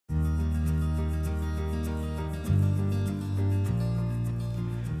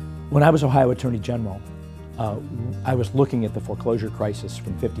When I was Ohio Attorney General, I was looking at the foreclosure crisis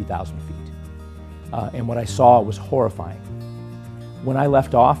from 50,000 feet. And what I saw was horrifying. When I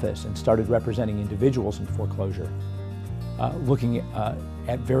left office and started representing individuals in foreclosure, looking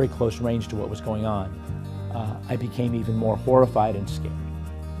at very close range to what was going on, I became even more horrified and scared.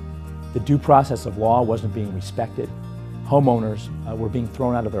 The due process of law wasn't being respected. Homeowners were being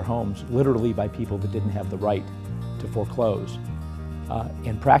thrown out of their homes, literally by people that didn't have the right to foreclose.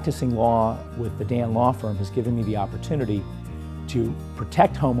 And practicing law with the Dann Law Firm has given me the opportunity to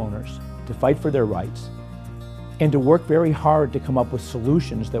protect homeowners, to fight for their rights, and to work very hard to come up with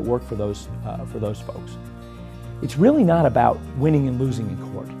solutions that work for those folks. It's really not about winning and losing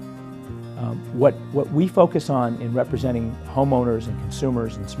in court. What we focus on in representing homeowners and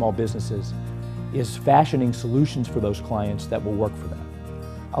consumers and small businesses is fashioning solutions for those clients that will work for them,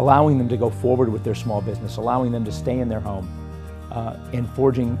 allowing them to go forward with their small business, allowing them to stay in their home, and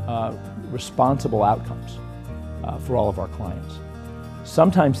forging responsible outcomes for all of our clients.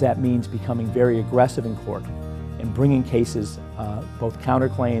 Sometimes that means becoming very aggressive in court and bringing cases, both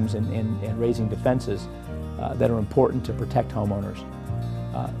counterclaims and raising defenses that are important to protect homeowners,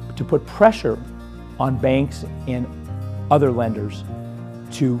 to put pressure on banks and other lenders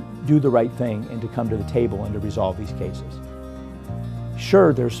to do the right thing and to come to the table and to resolve these cases.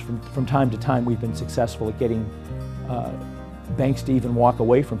 Sure, from time to time we've been successful at getting banks to even walk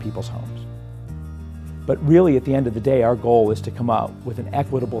away from people's homes. But really, at the end of the day, our goal is to come out with an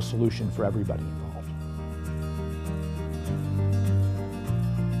equitable solution for everybody.